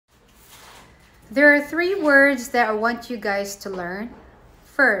There are 3 words that I want you guys to learn.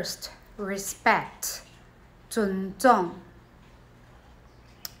 First, respect, 尊重.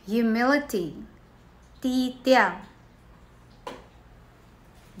 Humility, 低调.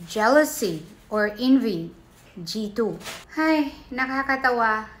 Jealousy or envy, G2. Hay,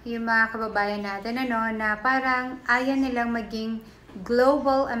 nakakatawa yung mga kababayan natin na parang ayaw nilang maging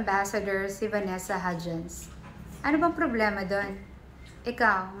Global Ambassador si Vanessa Hudgens. Ano bang problema doon?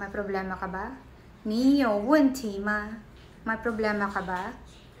 Ikaw, may problema ka ba? 你有问题吗? May problema ka ba?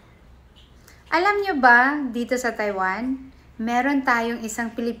 Alam nyo ba, dito sa Taiwan, meron tayong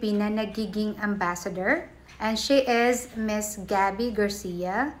isang Pilipina na nagiging ambassador, and she is Miss Gabby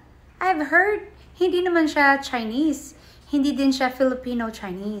Garcia. I've heard, hindi naman siya Chinese. Hindi din siya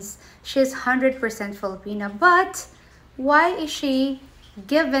Filipino-Chinese. She's 100% Filipino. But, why is she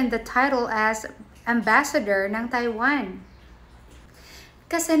given the title as ambassador ng Taiwan?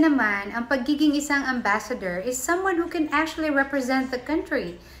 Kasi naman, ang pagiging isang ambassador is someone who can actually represent the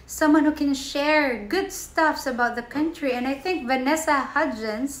country. Someone who can share good stuffs about the country. And I think Vanessa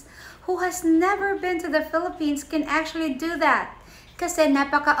Hudgens, who has never been to the Philippines, can actually do that. Kasi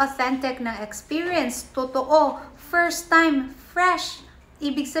napaka-authentic ng experience. Totoo. First time, fresh.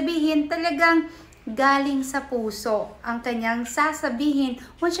 Ibig sabihin, talagang galing sa puso ang kanyang sasabihin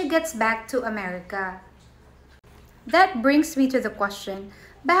when she gets back to America. That brings me to the question,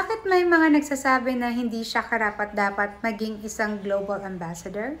 bakit may mga nagsasabi na hindi siya karapat-dapat maging isang global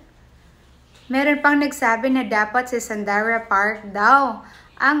ambassador? Meron pang nagsabi na dapat si Sandara Park daw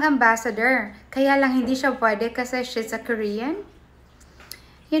ang ambassador, kaya lang hindi siya pwede kasi she's a Korean?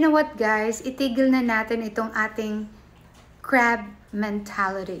 You know what guys, itigil na natin itong ating crab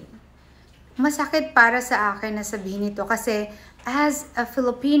mentality. Masakit para sa akin na sabihin ito kasi as a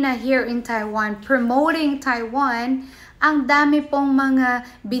Filipina here in Taiwan, promoting Taiwan, ang dami pong mga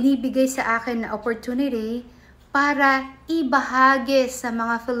binibigay sa akin na opportunity para ibahagi sa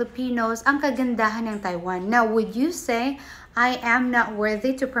mga Filipinos ang kagandahan ng Taiwan. Now, would you say I am not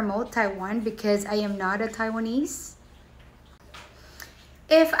worthy to promote Taiwan because I am not a Taiwanese?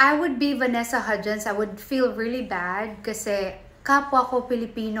 If I would be Vanessa Hudgens, I would feel really bad kasi kapwa ko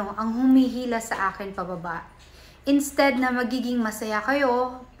Pilipino ang humihila sa akin pababa. Instead na magiging masaya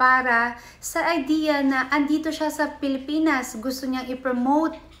kayo para sa idea na andito siya sa Pilipinas, gusto niyang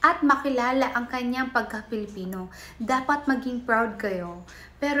i-promote at makilala ang kanyang pagka-Pilipino. Dapat maging proud kayo.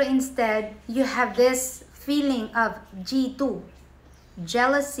 Pero instead, you have this feeling of G2,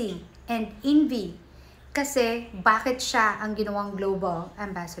 jealousy, and envy. Kasi bakit siya ang ginawang global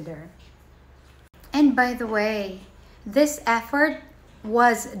ambassador? And by the way, this effort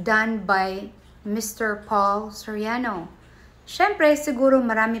was done by Mr. Paul Soriano. Siyempre, siguro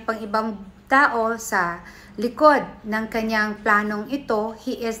marami pang ibang tao sa likod ng kanyang planong ito.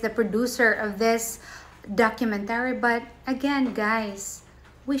 He is the producer of this documentary. But again, guys,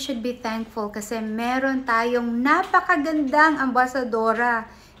 we should be thankful kasi meron tayong napakagandang ambasadora.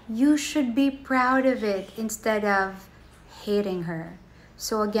 You should be proud of it instead of hating her.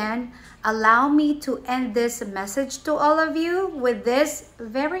 So again, allow me to end this message to all of you with these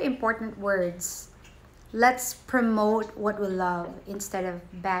very important words. Let's promote what we love instead of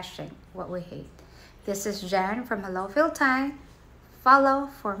bashing what we hate. This is Jan from Hello Phil Thai.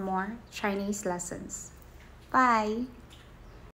 Follow for more Chinese lessons. Bye!